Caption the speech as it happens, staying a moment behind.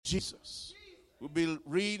Jesus. We'll be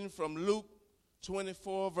reading from Luke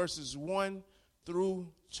 24, verses 1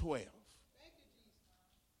 through 12.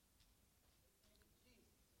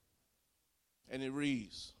 And it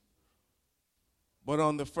reads, "But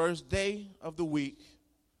on the first day of the week,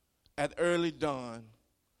 at early dawn,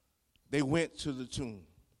 they went to the tomb,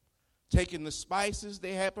 taking the spices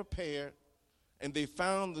they had prepared, and they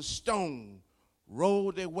found the stone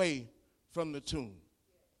rolled away from the tomb.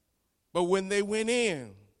 But when they went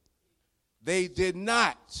in, they did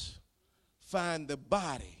not find the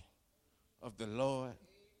body of the Lord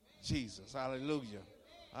Jesus." Hallelujah.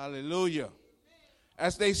 Hallelujah.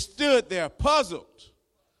 As they stood there puzzled,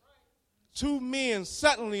 two men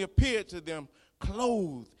suddenly appeared to them,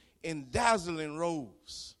 clothed in dazzling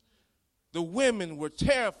robes. The women were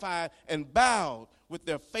terrified and bowed with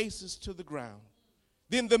their faces to the ground.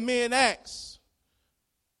 Then the men asked,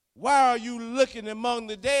 "Why are you looking among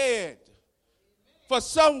the dead for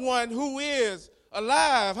someone who is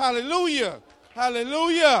alive?" Hallelujah.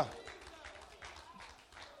 Hallelujah.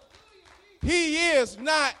 He is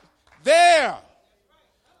not there,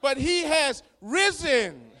 but he has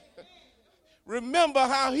risen. Remember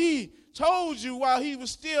how he told you while he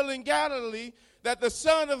was still in Galilee that the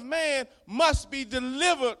Son of Man must be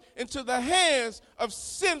delivered into the hands of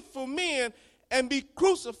sinful men and be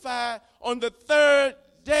crucified on the third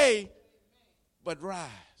day. But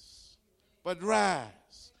rise, but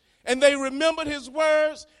rise. And they remembered his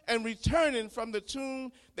words, and returning from the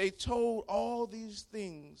tomb, they told all these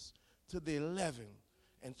things to the 11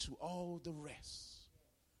 and to all the rest.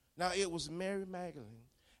 Now it was Mary Magdalene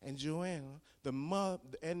and Joanna,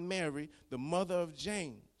 and Mary, the mother of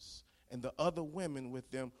James, and the other women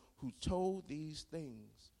with them who told these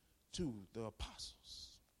things to the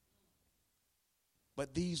apostles.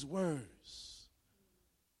 But these words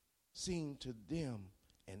seemed to them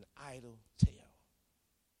an idle tale,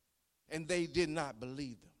 and they did not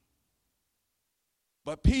believe them.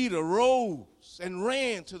 But Peter rose and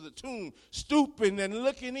ran to the tomb, stooping and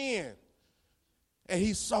looking in. And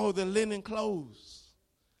he saw the linen clothes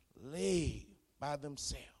laid by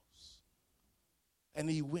themselves. And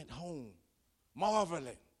he went home,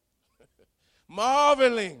 marveling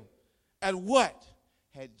at what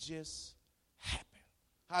had just happened.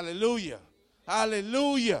 Hallelujah.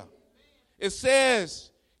 Hallelujah. It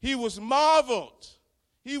says he was marveled.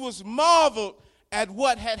 He was marveled at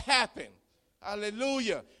what had happened.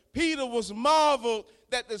 Hallelujah. Peter was marveled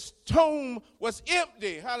that the tomb was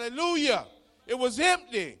empty. Hallelujah. It was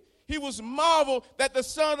empty. He was marveled that the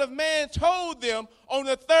Son of Man told them on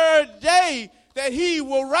the third day that he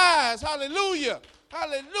will rise. Hallelujah.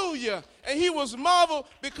 Hallelujah. And he was marveled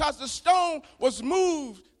because the stone was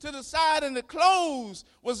moved to the side and the clothes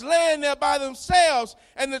was laying there by themselves,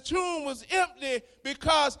 and the tomb was empty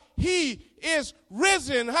because he is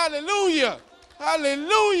risen. Hallelujah.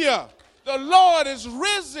 Hallelujah. The Lord is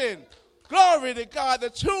risen. Glory to God. The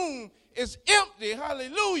tomb is empty.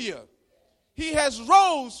 Hallelujah. He has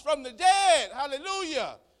rose from the dead.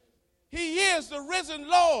 Hallelujah. He is the risen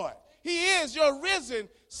Lord. He is your risen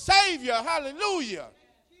Savior. Hallelujah.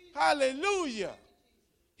 Hallelujah.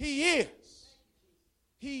 He is.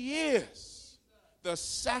 He is the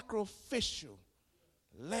sacrificial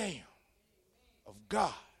Lamb of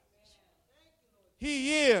God.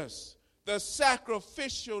 He is the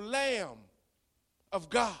sacrificial Lamb of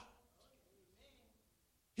God.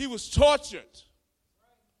 He was tortured.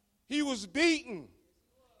 He was beaten.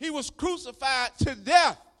 He was crucified to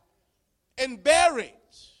death and buried.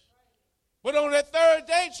 But on that third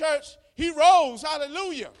day, church, he rose.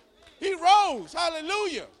 Hallelujah. He rose.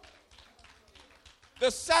 Hallelujah. The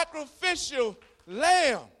sacrificial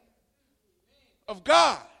Lamb of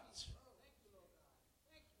God.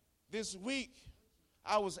 This week,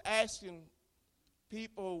 I was asking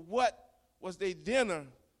people what was their dinner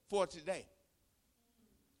for today.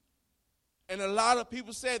 And a lot of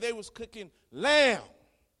people said they was cooking lamb.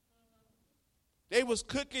 They was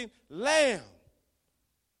cooking lamb.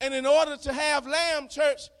 And in order to have lamb,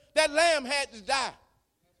 church, that lamb had to die.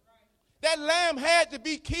 That lamb had to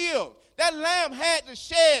be killed. That lamb had to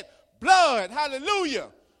shed blood.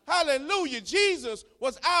 Hallelujah. Hallelujah. Jesus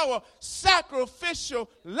was our sacrificial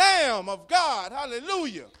Lamb of God.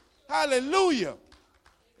 Hallelujah. Hallelujah.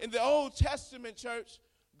 In the Old Testament, church,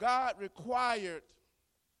 God required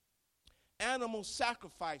animal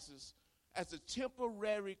sacrifices as a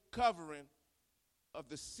temporary covering of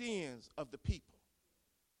the sins of the people,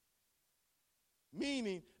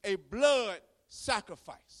 meaning a blood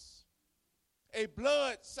sacrifice. A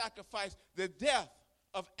blood sacrifice, the death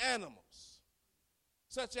of animals,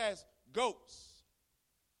 such as goats,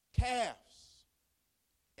 calves,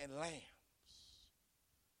 and lambs.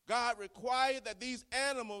 God required that these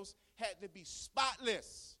animals had to be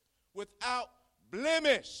spotless, without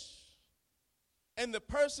blemish. And the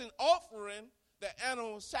person offering the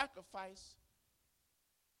animal sacrifice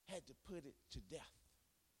had to put it to death.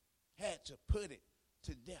 Had to put it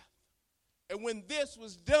to death. And when this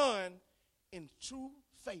was done in true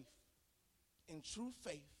faith,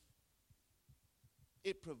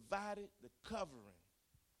 it provided the covering,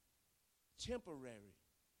 temporary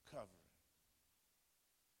covering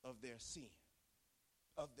of their sin.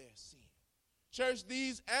 Church,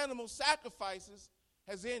 these animal sacrifices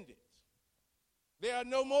has ended. They are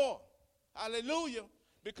no more. Hallelujah.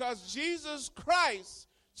 Because Jesus Christ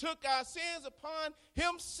took our sins upon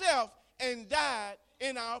himself and died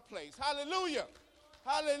in our place. Hallelujah.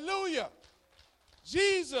 Hallelujah.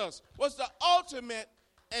 Jesus was the ultimate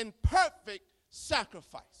and perfect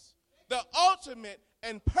sacrifice. The ultimate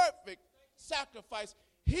and perfect sacrifice.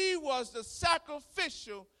 He was the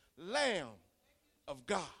sacrificial Lamb of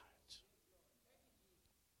God.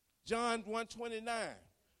 John 1:29.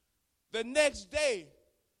 The next day,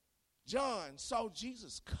 John saw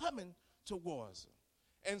Jesus coming towards him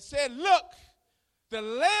and said, "Look, the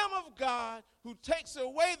Lamb of God who takes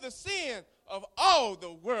away the sin of all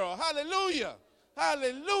the world." Hallelujah.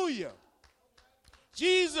 Hallelujah.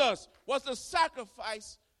 Jesus was the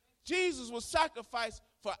sacrifice. Jesus was sacrificed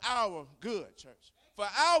for our good, church. For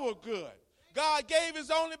our good. God gave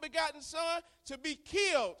his only begotten son to be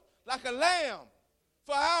killed like a lamb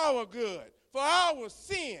for our good, for our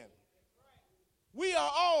sin. We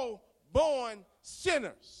are all born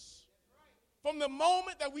sinners. From the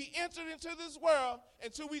moment that we entered into this world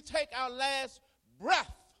until we take our last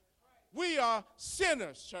breath, we are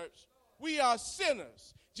sinners, church. We are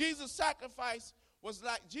sinners. Jesus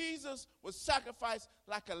was sacrificed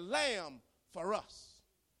like a lamb for us,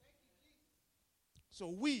 so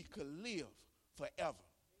we could live forever,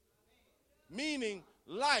 meaning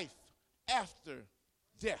life after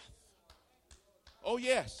death. Oh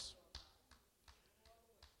yes.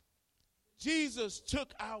 Jesus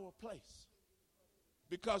took our place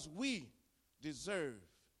because we deserve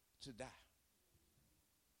to die.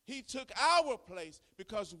 He took our place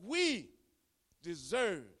because we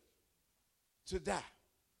deserve to die.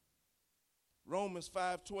 Romans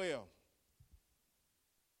 5:12.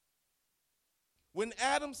 When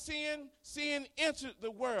Adam sinned, sin entered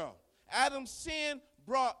the world. Adam's sin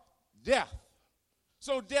brought death.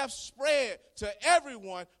 So death spread to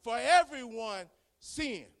everyone, for everyone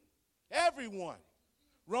sinned. Everyone.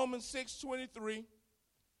 Romans 6:23.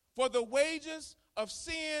 For the wages of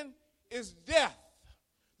sin is death.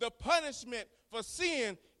 The punishment for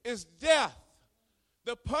sin is death.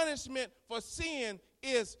 The punishment for sin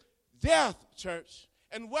is death, church.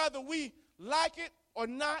 And whether we like it or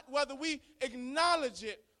not, whether we acknowledge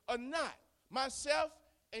it or not, myself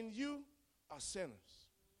and you are sinners.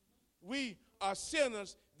 We are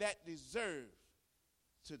sinners that deserve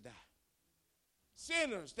to die.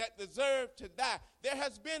 Sinners that deserve to die. There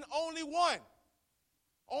has been only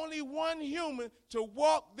one human to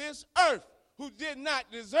walk this earth who did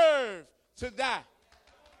not deserve to die.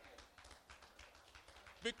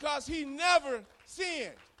 Because he never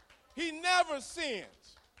sinned. He never sinned.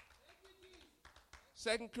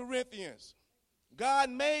 2 Corinthians.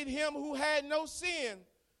 God made him who had no sin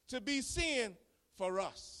to be sin for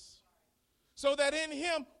us, so that in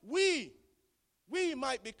him we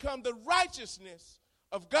might become the righteousness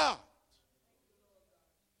of God.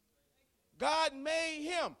 God made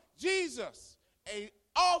him, Jesus, an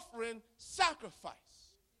offering sacrifice.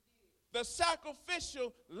 The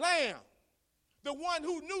sacrificial lamb, the one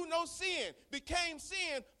who knew no sin, became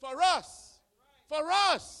sin for us. For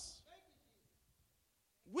us.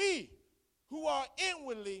 We who are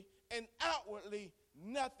inwardly and outwardly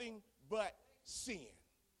nothing but sin.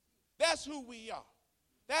 That's who we are.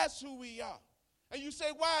 That's who we are. And you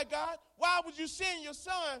say, why, God? Why would you send your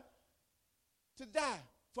son to die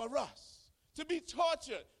for us? To be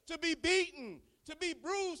tortured, to be beaten, to be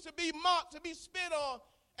bruised, to be mocked, to be spit on,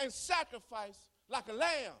 and sacrificed like a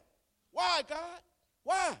lamb. Why, God?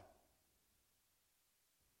 Why?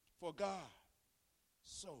 For God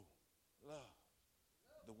so loved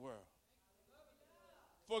the world.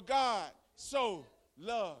 For God so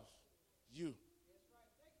loved you.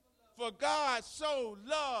 For God so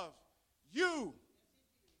loved you.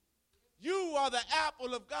 You are the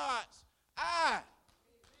apple of God's eye.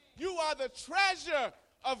 You are the treasure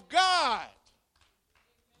of God.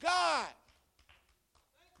 God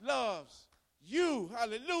loves you.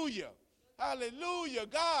 Hallelujah. Hallelujah.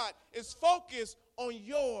 God is focused on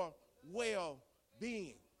your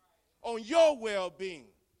well-being. On your well-being.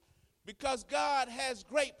 Because God has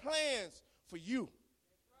great plans for you.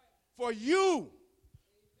 for you.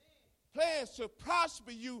 Plans to prosper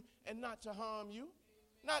you and not to harm you.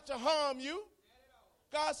 Not to harm you.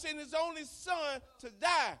 God sent his only son to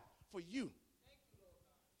die for you.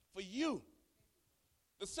 For you.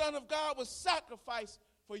 The Son of God was sacrificed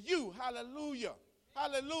for you. Hallelujah.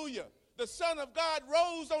 Hallelujah. The Son of God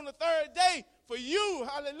rose on the third day for you.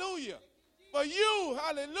 Hallelujah. For you.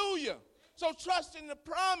 Hallelujah. So trust in the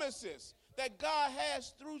promises that God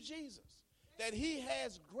has through Jesus. That he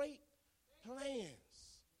has great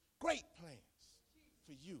plans. Great plans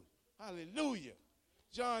for you. Hallelujah.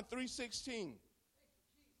 John 3:16.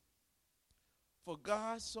 For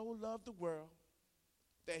God so loved the world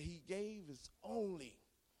that he gave his only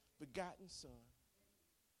begotten Son,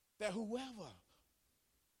 that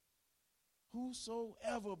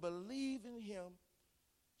whosoever believe in him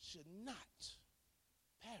should not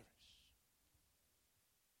perish,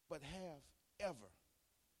 but have everlasting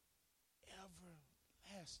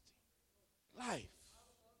life.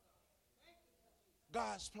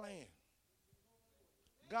 God's plan.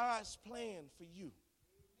 God's plan for you.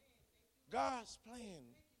 God's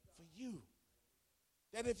plan for you.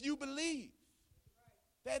 That if you believe,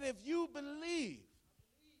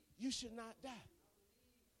 you should not die.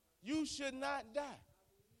 You should not die.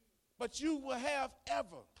 But you will have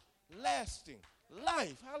everlasting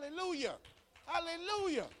life. Hallelujah.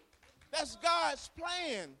 Hallelujah. That's God's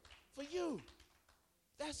plan for you.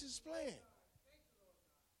 That's his plan.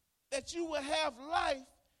 That you will have life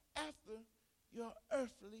after your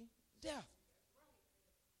earthly death.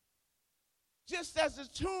 Just as the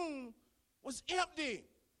tomb was empty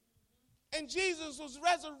and Jesus was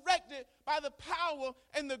resurrected by the power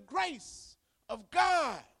and the grace of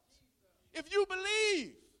God. If you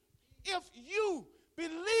believe,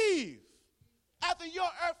 after your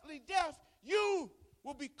earthly death, you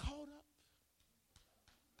will be caught up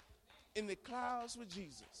in the clouds with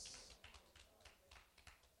Jesus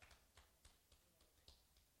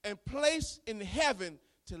and placed in heaven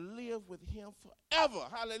to live with him forever.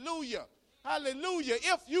 Hallelujah. Hallelujah.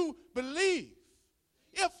 If you believe.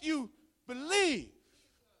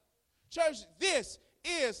 Church, this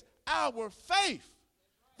is our faith.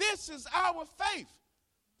 This is our faith.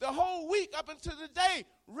 The whole week up until the day,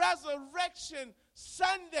 Resurrection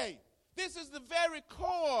Sunday. This is the very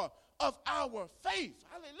core of our faith.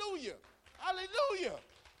 Hallelujah. Hallelujah.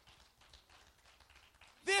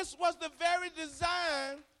 This was the very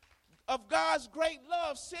design of God's great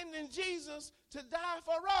love, sending Jesus to die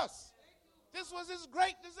for us. This was his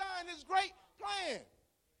great design, his great plan.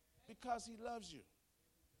 Because he loves you.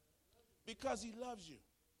 Because he loves you.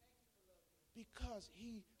 Because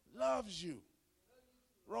he loves you.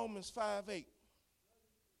 Romans 5:8.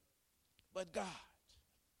 But God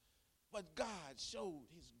showed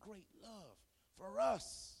his great love for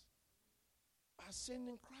us by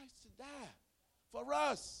sending Christ to die for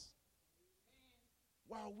us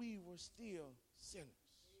while we were still sinners,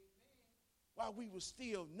 while we were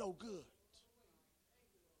still no good,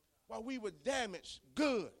 while we were damaged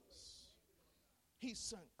goods. He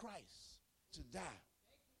sent Christ to die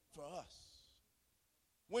for us.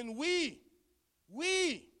 When we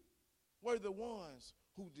were the ones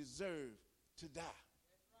who deserved to die.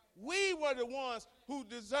 We were the ones who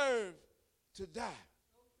deserved to die.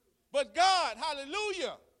 But God,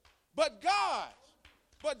 hallelujah, but God,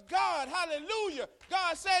 hallelujah,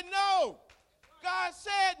 God said no. God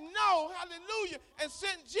said no, hallelujah, and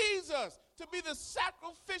sent Jesus to be the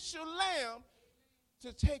sacrificial lamb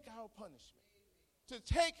to take our punishment. To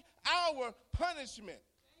take our punishment.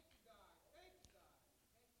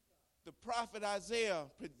 The prophet Isaiah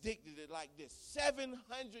predicted it like this: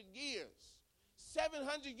 700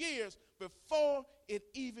 years before it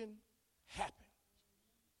even happened.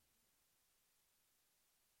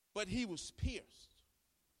 But he was pierced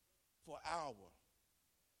for our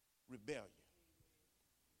rebellion,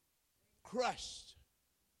 crushed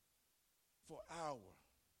for our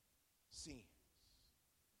sins.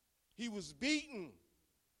 He was beaten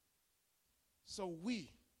so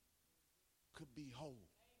we could be whole.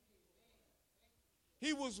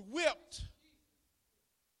 He was whipped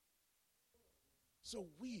so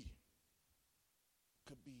we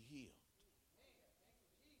could be healed.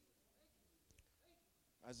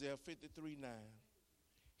 Isaiah 53:9.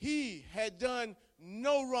 He had done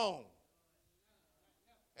no wrong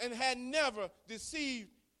and had never deceived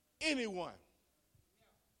anyone.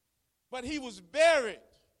 But he was buried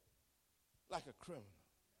like a criminal.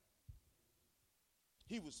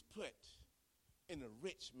 He was put in a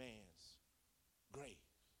rich man's grave.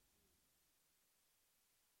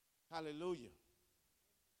 Hallelujah.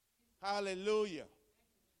 Hallelujah.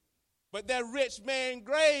 But that rich man's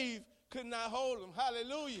grave could not hold him.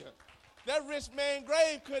 Hallelujah. That rich man's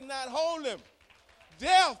grave could not hold him.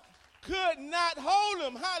 Death could not hold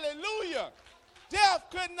him. Hallelujah. Death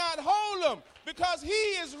could not hold him because he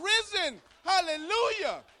is risen.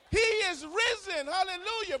 Hallelujah. He is risen.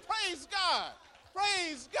 Hallelujah. Praise God.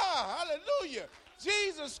 Praise God. Hallelujah.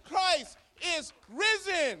 Jesus Christ is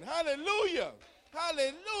risen. Hallelujah.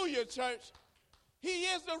 Hallelujah, church. He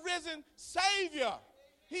is the risen Savior.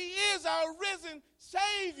 He is our risen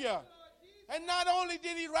Savior. And not only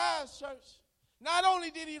did he rise, church, not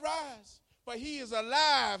only did he rise, but he is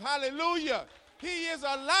alive. Hallelujah. He is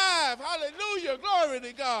alive. Hallelujah. Glory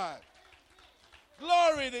to God.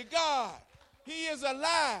 Glory to God. He is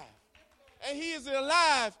alive. And he is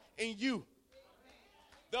alive in you.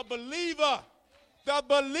 The believer. The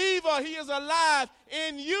believer. He is alive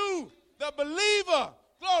in you. The believer.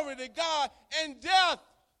 Glory to God. And death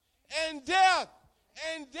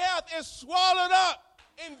is swallowed up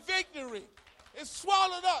in victory. It's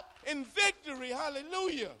swallowed up in victory.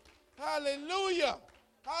 Hallelujah. Hallelujah.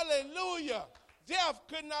 Hallelujah. Death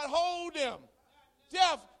could not hold him.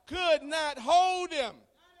 Death could not hold him.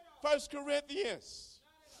 1 Corinthians.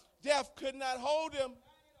 Death could not hold him.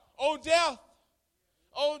 Oh, death.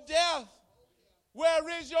 Oh, death.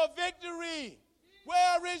 Where is your victory?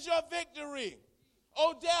 Where is your victory?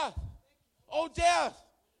 Oh, death. Oh, death.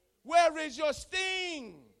 Where is your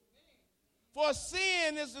sting? For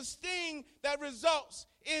sin is the sting that results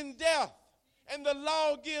in death. And the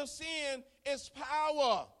law gives sin its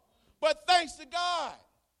power. But thanks to God.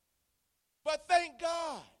 But thank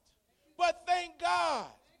God. But thank God.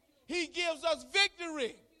 He gives us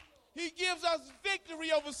victory. He gives us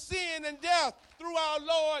victory over sin and death through our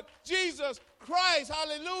Lord Jesus Christ.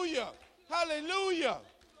 Hallelujah. Hallelujah.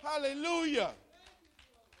 Hallelujah.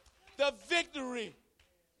 The victory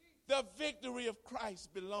of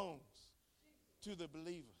Christ belongs to the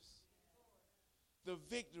believers. The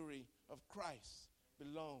victory of Christ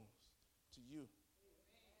belongs to you.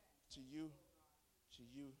 To you, to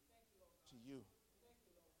you, to you.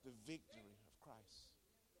 The victory of Christ.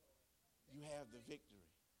 You have the victory.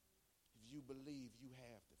 If you believe, you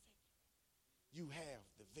have the victory. You have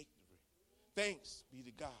the victory. Thanks be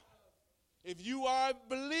to God. If you are a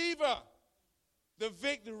believer, the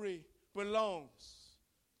victory belongs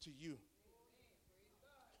to you.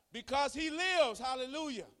 Because he lives,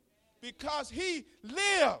 hallelujah. Because he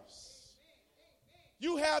lives.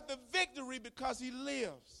 You have the victory because he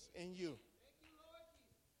lives in you.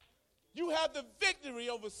 You have the victory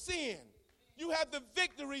over sin. You have the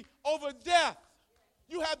victory over death.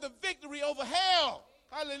 You have the victory over hell.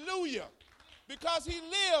 Hallelujah. Because he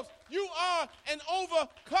lives, you are an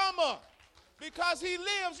overcomer. Because he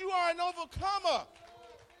lives, you are an overcomer.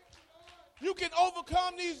 You can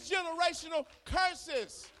overcome these generational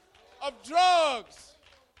curses of drugs,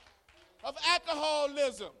 of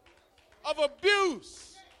alcoholism, of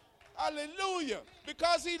abuse. Hallelujah.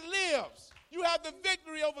 Because he lives. You have the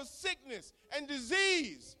victory over sickness and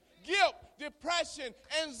disease, guilt, depression,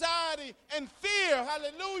 anxiety, and fear.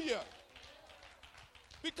 Hallelujah.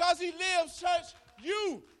 Because he lives, church,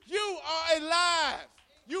 you are alive.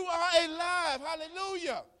 You are alive.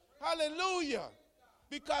 Hallelujah. Hallelujah.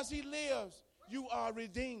 Because he lives, you are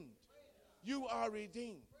redeemed. You are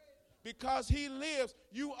redeemed. Because he lives,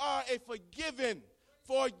 you are a forgiven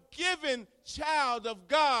child of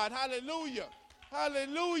God. Hallelujah.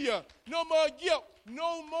 Hallelujah. No more guilt.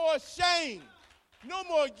 No more shame. No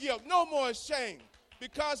more guilt. No more shame.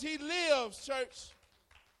 Because he lives, church,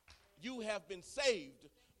 you have been saved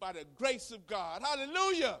by the grace of God.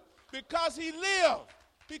 Hallelujah. Because he lived.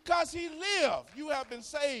 Because he lived, you have been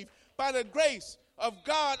saved by the grace of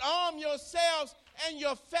God. Arm yourselves and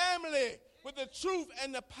your family with the truth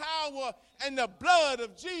and the power and the blood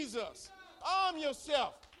of Jesus. Arm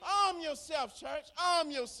yourself. Arm yourself, church. Arm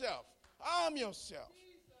yourself. Arm yourself.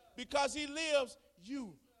 Because he lives,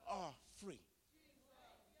 you are free.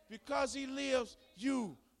 Because he lives,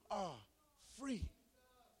 you are free.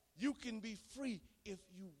 You can be free if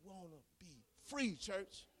you want to be free,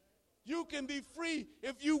 church. You can be free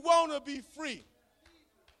if you want to be free.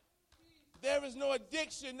 There is no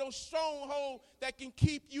addiction, no stronghold that can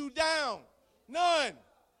keep you down. None.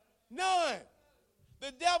 None.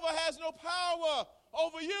 The devil has no power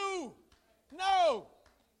over you. No.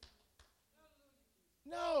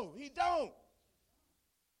 No, he don't.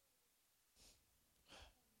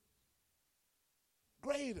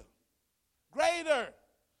 Greater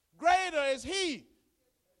is he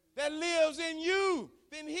that lives in you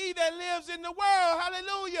than he that lives in the world.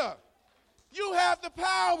 Hallelujah. You have the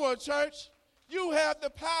power, church. You have the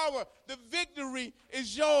power. The victory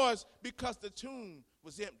is yours because the tomb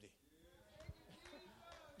was empty.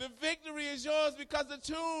 The victory is yours because the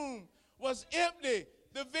tomb was empty.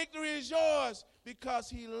 The victory is yours because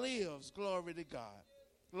he lives. Glory to God.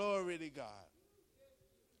 Glory to God.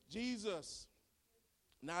 Jesus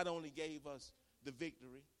not only gave us the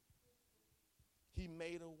victory, he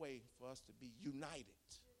made a way for us to be united.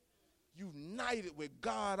 United with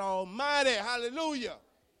God Almighty. Hallelujah.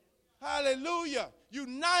 Hallelujah.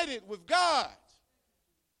 United with God.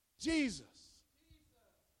 Jesus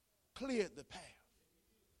cleared the path.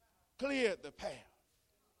 Cleared the path.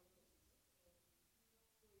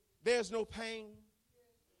 There's no pain.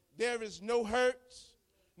 There is no hurt,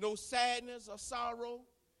 no sadness or sorrow,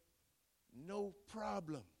 no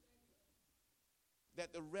problem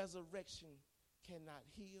that the resurrection cannot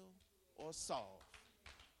heal or solve.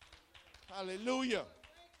 Hallelujah.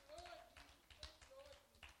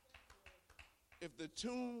 If the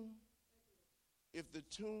tomb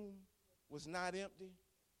was not empty,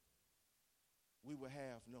 we would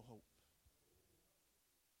have no hope.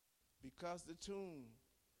 Because the tomb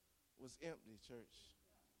was empty, church,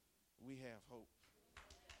 we have hope.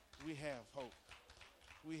 We have hope.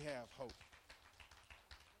 We have hope.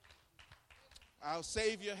 Our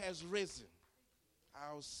Savior has risen.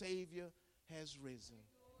 Our Savior has risen.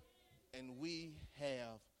 And we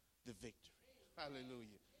have the victory.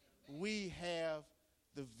 Hallelujah. We have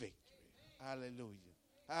the victory. Hallelujah.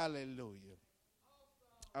 Hallelujah.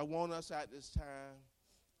 I want us at this time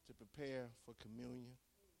to prepare for communion.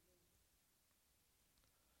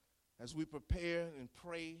 As we prepare and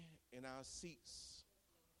pray in our seats,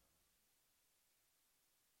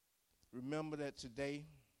 remember that today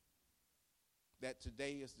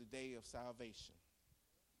is the day of salvation.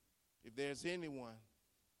 If there's anyone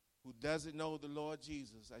who doesn't know the Lord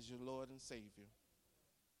Jesus as your Lord and Savior,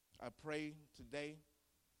 I pray today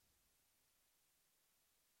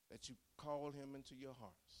that you call him into your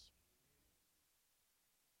hearts,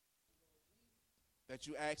 that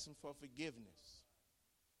you ask him for forgiveness,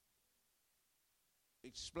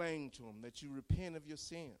 explain to him that you repent of your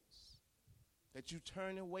sins, that you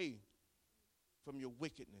turn away from your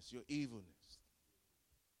wickedness, your evilness,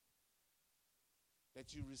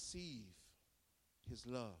 that you receive his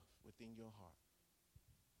love within your heart.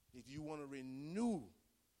 If you want to renew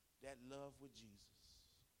that love with Jesus,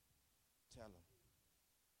 tell him.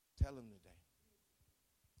 Tell him today,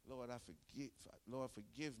 Lord,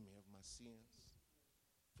 forgive me of my sins.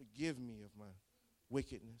 Forgive me of my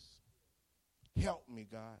wickedness. Help me,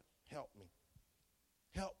 God. Help me.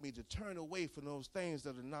 Help me to turn away from those things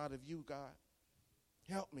that are not of you, God.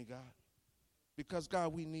 Help me, God. Because,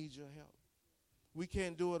 God, we need your help. We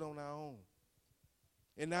can't do it on our own.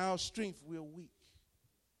 In our strength, we are weak.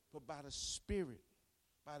 But by the Spirit,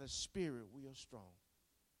 we are strong.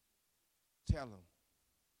 Tell him.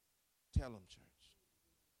 Tell them, church.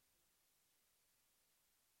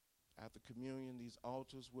 After communion, these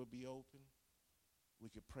altars will be open. We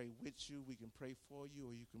can pray with you, we can pray for you,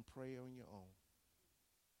 or you can pray on your own.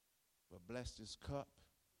 But bless this cup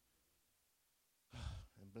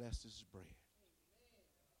and bless this bread.